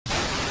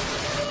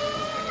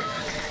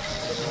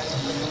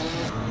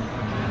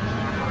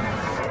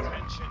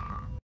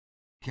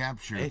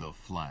Capture the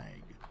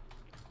flag.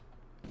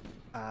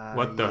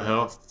 What the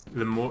hell?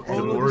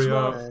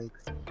 Lemuria.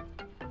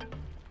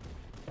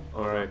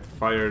 Alright,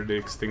 fire the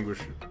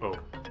extinguisher. Oh.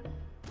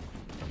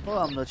 Oh,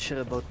 I'm not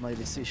sure about my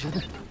decision.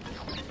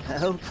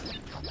 Help.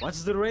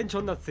 What's the range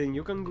on that thing?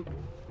 You can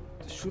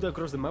shoot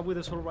across the map with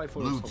a assault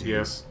rifle or something.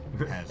 Yes,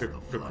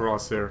 the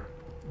crosshair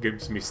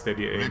gives me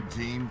steady aim. Red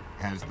team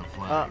has the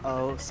flag.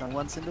 Uh-oh,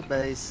 someone's in the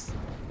base.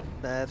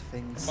 Bad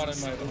things. Damn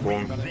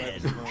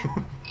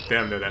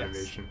that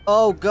animation.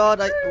 Oh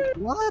god,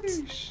 what?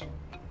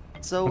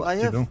 So I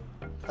have...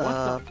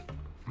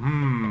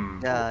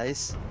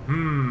 Guys.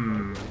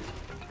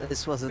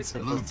 This wasn't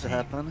supposed to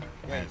happen.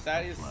 Wait,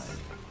 that is...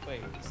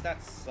 Wait, is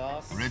that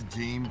sus? Red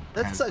team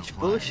That's has such the flag.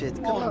 bullshit,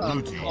 come on.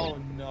 Blue team. Oh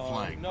no,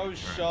 Flag no returned.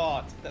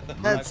 shot that the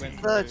flag That's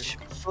went such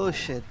through.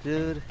 bullshit,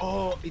 dude.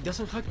 Oh, it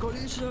doesn't have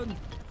collision!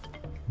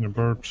 The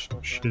birds are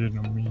shitting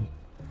on me.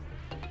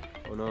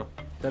 Oh no.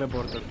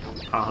 Teleporter.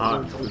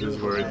 Haha, this is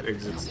where it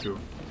exits to.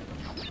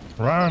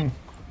 Run!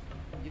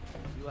 You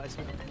guys...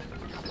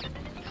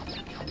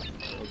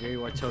 Okay,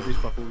 watch out, this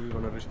Papu is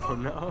gonna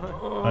respawn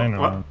now. I know.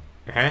 What?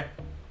 Eh?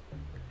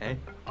 Eh?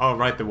 Oh,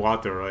 right, the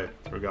water, right.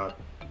 Forgot.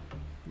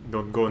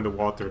 Don't go in the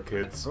water,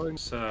 kids.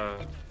 It's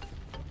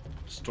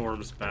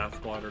Storm's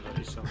bathwater that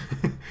he saw.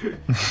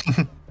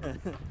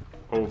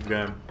 Oh,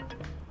 damn.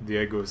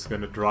 Diego's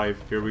gonna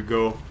drive. Here we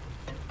go.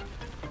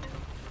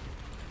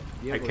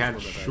 I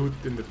can't shoot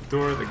in the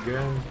turret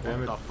again.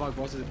 Damn it. What the fuck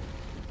was it?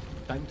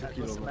 Time to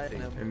kill over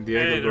thing. And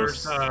Diego Hey,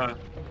 goes.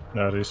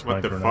 That is my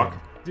What the grenade.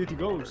 fuck? Duty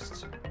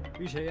ghosts.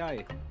 Fish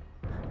AI.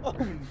 Oh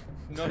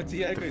no,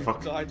 Diego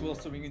fuck? died while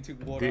swimming into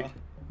water.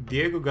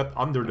 Diego got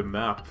under the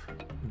map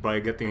by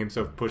getting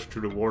himself pushed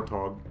through the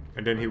warthog,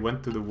 and then he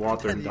went to the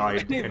water and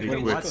died, and he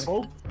Wait, quit.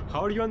 what?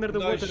 How are you under the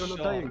No water and not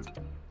shot. dying?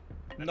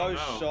 No know.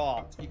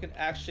 shot. You can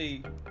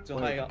actually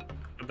delay up.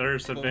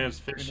 There's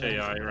advanced fish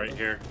AI right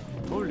here.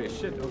 Holy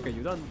shit, okay,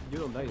 you don't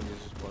die in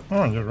this spot.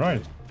 Oh, you're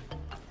right.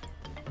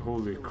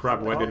 Holy crap,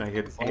 why didn't I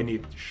hit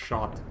any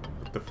shot?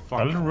 What the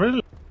fuck? Oh,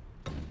 really?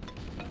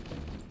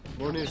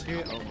 Bonnie is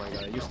here. Oh my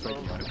god, I used to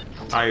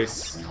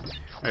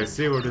I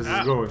see where this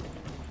is going.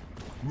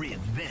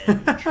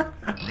 Revenge.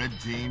 Red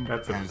team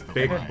That's a has the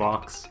fake flag.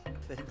 box.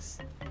 Thanks.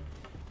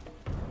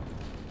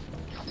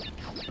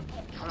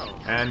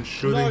 And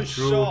shooting No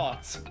through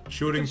shot.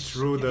 shooting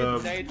through You can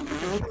the nade-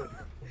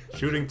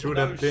 shooting through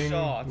No that thing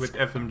shot. with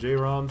FMJ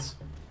rounds.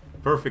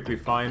 Perfectly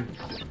fine.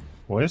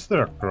 Why is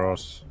there a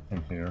cross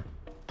in here?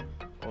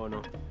 Oh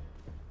no.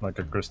 Like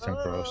a Christian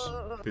cross.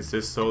 This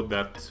is so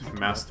that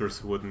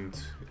masters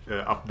wouldn't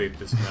update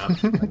this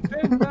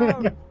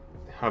map.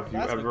 Have you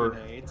Plasma ever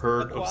grenades.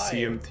 heard of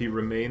Acquired. CMT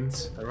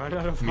remains? I ran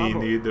out of Me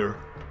ammo. neither.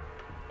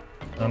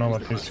 I don't know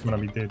what he's gonna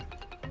be dead.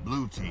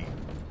 Blue team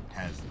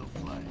has the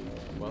flag.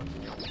 What?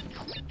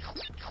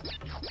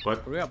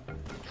 What? Hurry up.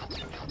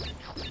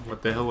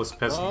 What the hell was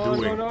Pest Oh,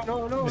 doing?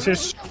 no. This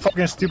is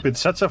fucking stupid.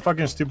 Such a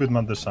fucking stupid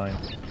map design.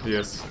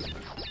 Yes.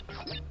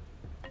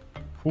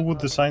 Who would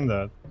design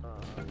that?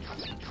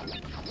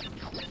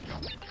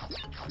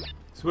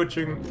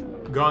 Switching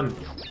gun.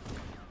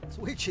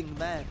 Switching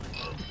map.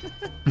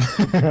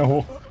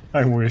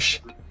 I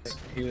wish.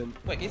 Hidden.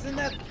 Wait, isn't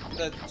that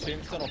the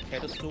tombstone or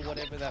pedestal,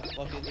 whatever that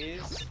fuck it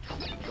is?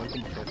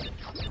 Welcome to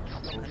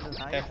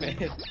Pepe.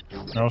 Pepe.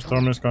 Now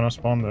Storm is gonna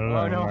spawn there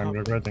Oh, and no. I'm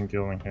regretting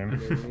killing him.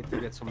 Okay, we need to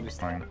get some this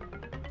time.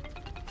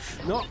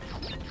 Fine. No!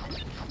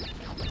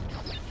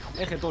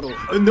 Eje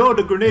Toro. No,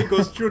 the grenade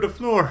goes through the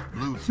floor.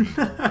 Blue team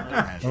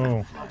has the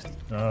Oh.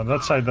 flag.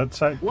 That side, that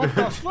side. What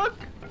the fuck?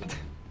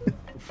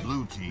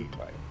 Blue team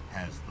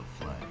has the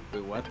flag.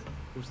 Wait, what?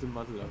 Who's the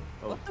mother?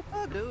 Oh. What the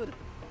fuck, dude?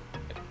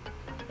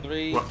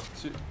 3, What?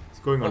 2. It's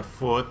going on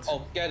foot.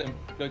 Oh, get him.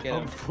 Go get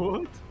him.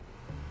 What?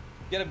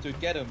 Get him, dude.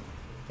 Get him.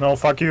 No,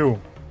 fuck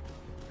you.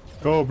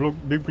 Go,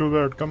 big blue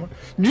bird, come on.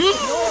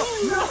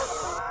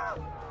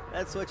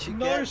 That's what you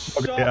No get.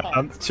 shot.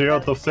 Okay, 0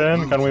 out of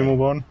 10. Can we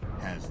move on?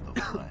 Has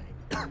the flag.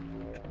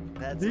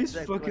 That's This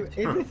exactly fucking what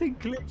you everything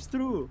clips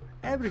through.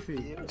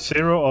 Everything.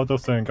 0 out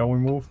of 10. Can we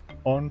move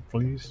on,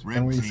 please? Can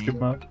Red we team skip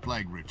map?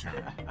 flag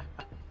return.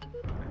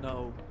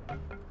 No.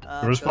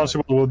 The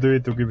responsible will do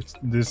it to give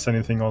this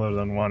anything other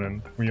than 1,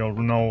 and we all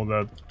know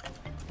that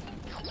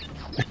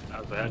That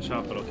was a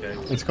headshot, but okay.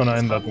 it's gonna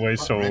end that way,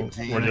 so Red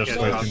team we're just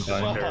Get wasting shot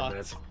time. there,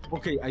 man.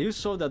 Okay, I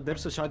just saw that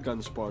there's a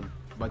shotgun spawn,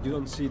 but you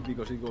don't see it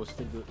because it goes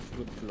through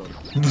the floor.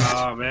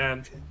 Oh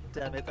man.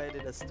 Damn it, I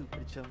did a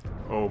stupid jump.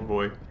 Oh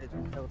boy. It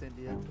out in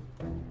the end.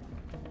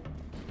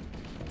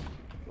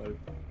 Well,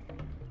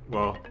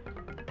 Well,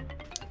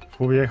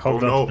 Fouvier, hope Oh,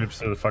 that no. flips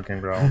to the fucking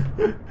ground.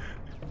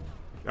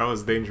 that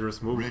was a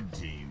dangerous move. Red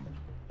team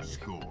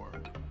score.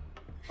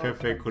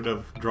 Jefe could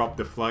have dropped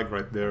the flag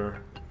right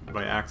there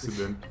by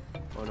accident.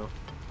 oh no.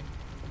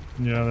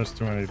 Yeah, there's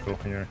too many people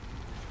here.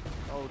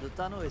 Oh, the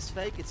tunnel is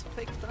fake. It's a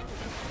fake tunnel.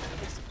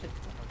 It's a fake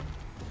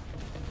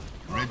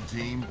tunnel. Red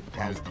team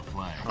has the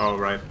flag. Oh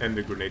right, and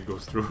the grenade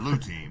goes through. Blue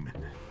team.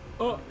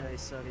 Oh! Very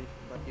sorry,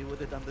 but you would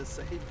have done the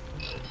same.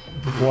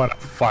 What a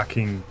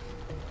fucking...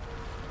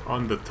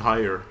 On the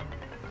tire.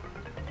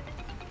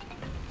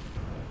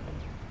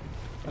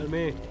 Help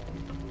me.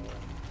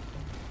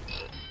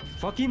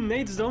 Fucking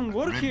nades don't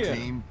work Red here.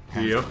 team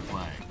has Yep. the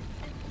flag.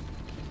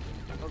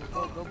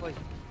 Go, boy.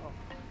 Oh.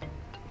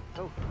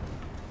 Go.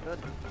 Good.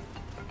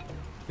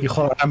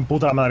 Hijo de la gran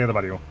puta madre que te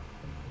parió.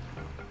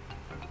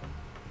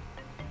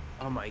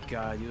 Oh my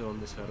god, you don't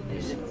deserve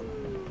this.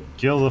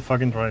 Kill the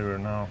fucking driver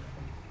now.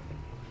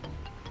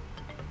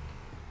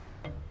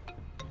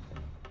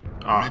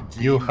 Ah, Red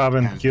team You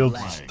haven't has the killed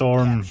flag.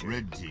 Storm.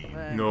 Red team.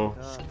 Thank no.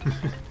 God.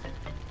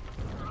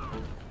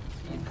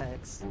 Cheap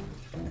hacks.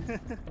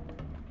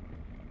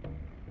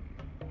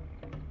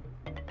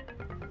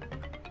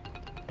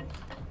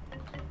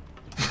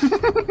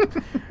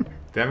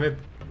 Damn it.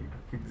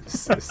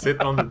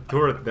 Sit on the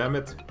turret, damn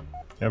it.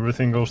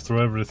 Everything goes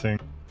through everything.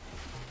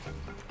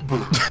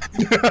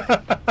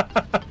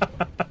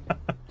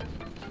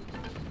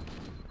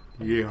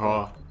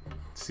 Yeehaw.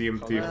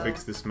 CMT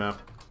fixed this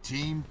map.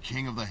 Team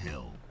King of the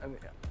Hill. I mean,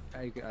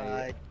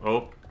 I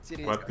Oh,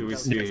 Serious what do we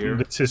guys. see here?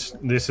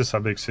 This is a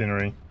big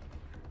scenery.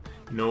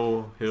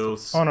 No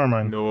hills. Oh, never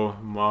mind. No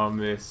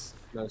mommies.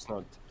 no, it's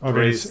not. Okay,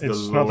 Praise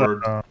it's the not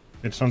Lord.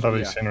 it's not a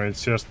big Yeah. scenery.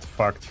 It's just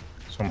fucked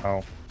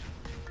somehow,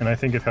 and I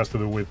think it has to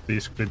do with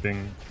these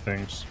clipping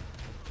things.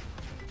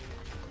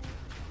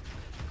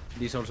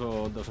 This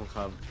also doesn't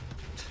have.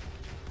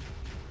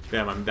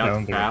 Damn, I'm I that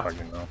don't think I fat.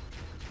 fucking know.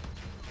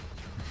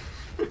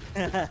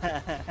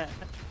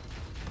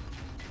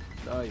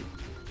 Die.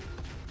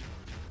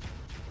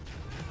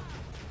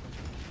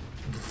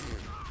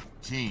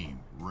 Team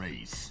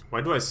Race.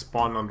 Why do I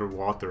spawn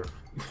underwater?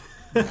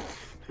 So,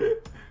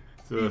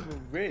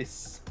 Even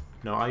race.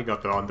 no, I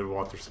got the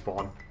underwater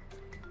spawn.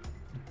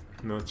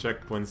 No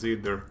checkpoints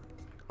either.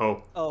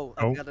 Oh, Oh,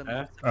 Oh. I got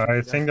an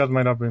I think that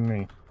might have been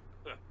me.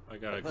 I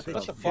got What What the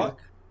exposed.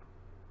 fuck?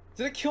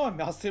 Did it kill my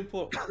mouse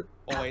input?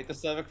 Oh wait, the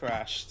server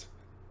crashed.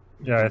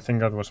 Yeah, I think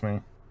that was me.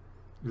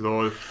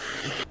 lol.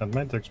 That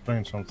might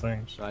explain some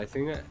things. I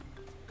think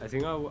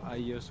I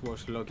just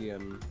was lucky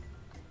and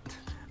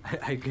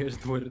I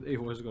guessed where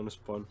it was gonna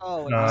spawn.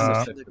 Oh, Uh, I Set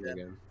missed it them again.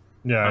 again.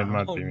 Yeah, it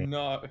might Oh be me.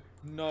 no,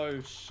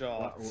 no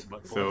shot.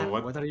 So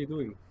what? What are you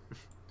doing?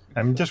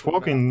 I'm just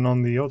walking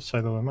on the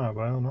outside of the map.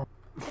 I don't know.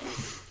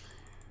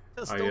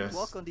 Just Ah, don't yes.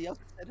 walk on the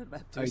outside of the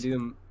map. I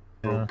didn't.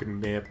 Broken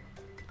map.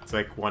 It's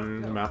like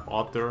one map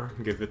author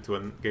gave it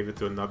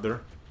to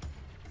another,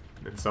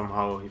 and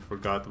somehow he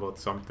forgot about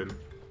something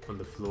on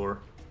the floor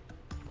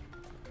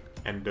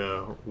and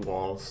the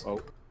walls.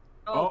 Oh,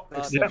 Oh,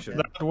 it's Yeah, Exception.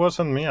 that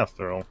wasn't me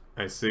after all.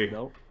 I see.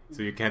 no.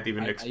 So you can't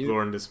even Are you-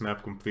 explore in this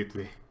map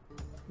completely.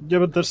 Yeah,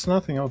 but there's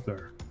nothing out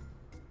there.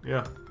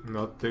 Yeah,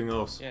 nothing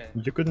else. Yeah.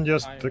 You couldn't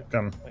just I- click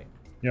them. Wait.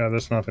 Yeah,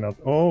 there's nothing out.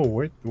 Oh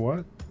wait,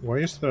 what? Why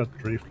is there a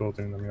tree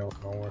floating in the middle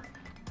of nowhere?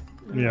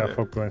 Yeah, Yeah.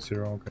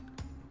 Fog.0. Okay.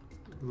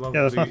 Lovely.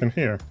 Yeah, there's nothing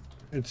here.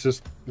 It's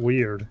just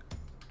weird.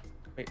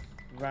 Wait.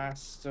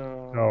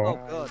 Raster. Oh.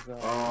 God.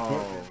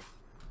 Oh,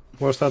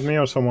 Was that me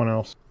or someone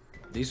else?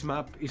 this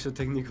map is a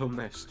technical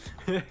mess.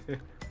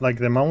 Like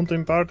the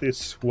mountain part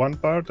is one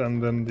part,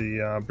 and then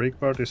the brick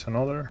part is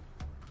another,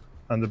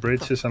 and the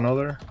bridge is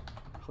another.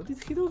 How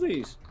did he do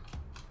this?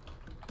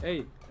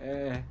 Hey,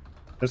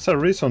 There's a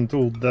reason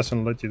tool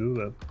doesn't let you do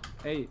that.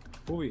 hey,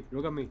 Ubi,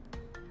 look at me.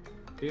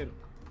 Here.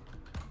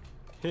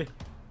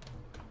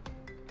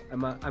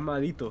 I'm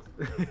Adito.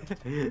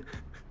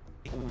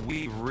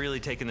 We've really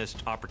taken this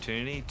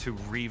opportunity to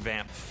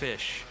revamp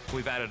Fish.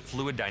 We've added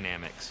fluid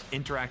dynamics,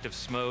 interactive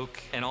smoke,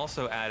 and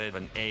also added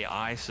an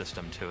AI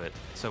system to it.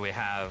 So we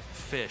have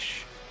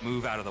Fish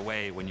move out of the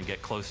way when you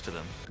get close to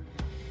them.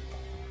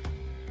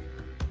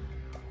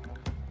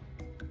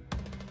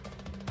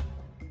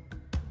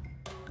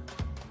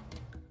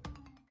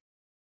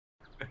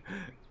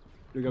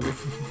 Look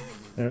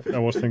at me. I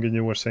was thinking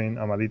you were saying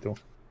Amadito.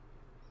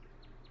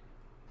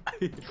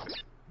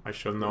 I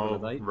shall now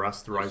Gonna die?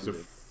 rasterize a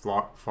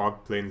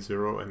fog plane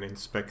 0 and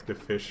inspect the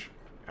fish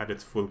at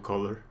its full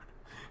color.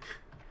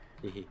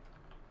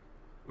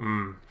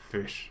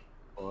 Fish.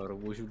 Or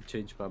we should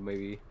change map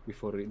maybe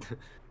before it.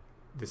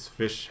 This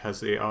fish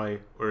has AI,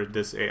 or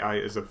this AI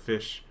is a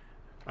fish.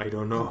 I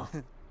don't know.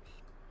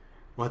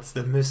 What's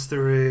the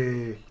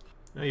mystery?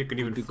 No, you can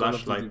even The Call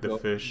of flashlight Duty the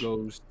fish.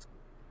 Ghost.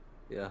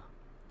 Yeah.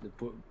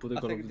 Put the I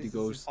Call of think Duty this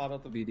Ghost is part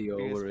of the video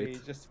over PSP,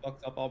 it. just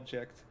fucked up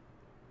object.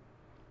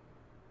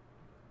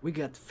 We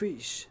got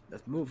fish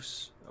that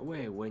moves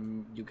away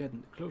when you get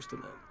close to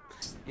them.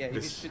 Yeah, if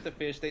you This- shoot the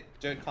fish, the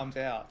dirt comes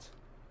out.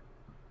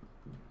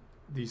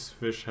 These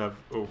fish have.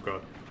 Oh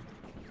god.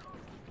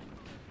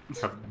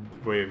 Have.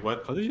 Wait,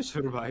 what? How did you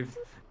survive?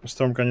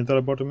 Storm, can you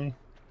teleport to me?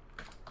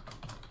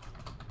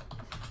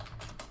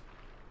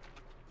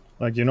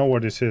 Like, you know where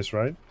this is,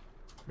 right?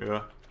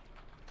 Yeah.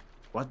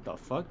 What the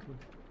fuck?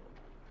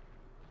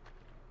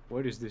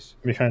 Where is this?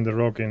 Behind the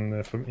rock in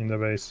the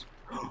base.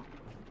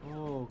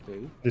 Oh,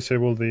 okay.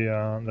 Disable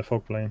the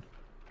fog plane.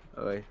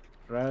 Okay.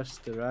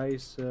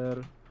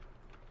 Rasterizer.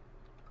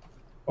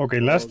 Okay,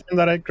 last time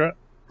that I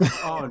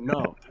Oh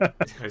no.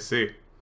 I see.